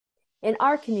In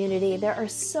our community, there are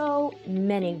so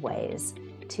many ways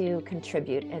to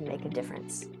contribute and make a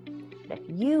difference. If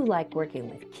you like working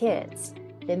with kids,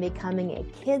 then becoming a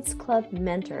Kids Club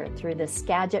mentor through the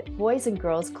Skagit Boys and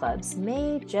Girls Clubs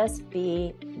may just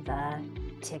be the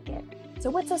ticket.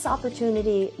 So what's this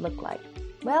opportunity look like?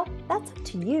 Well, that's up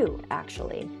to you,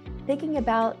 actually. Thinking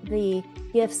about the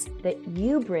gifts that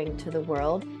you bring to the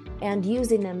world and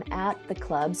using them at the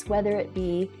clubs, whether it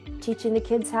be teaching the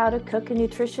kids how to cook a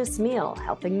nutritious meal,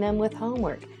 helping them with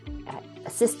homework,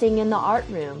 assisting in the art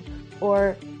room,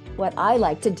 or what I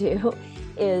like to do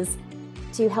is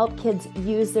to help kids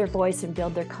use their voice and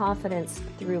build their confidence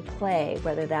through play,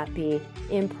 whether that be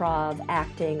improv,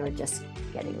 acting, or just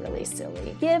getting really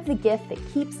silly. Give the gift that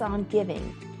keeps on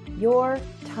giving, your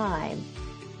time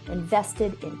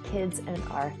invested in kids in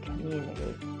our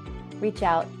community. Reach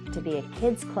out to be a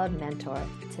Kids Club mentor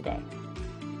today.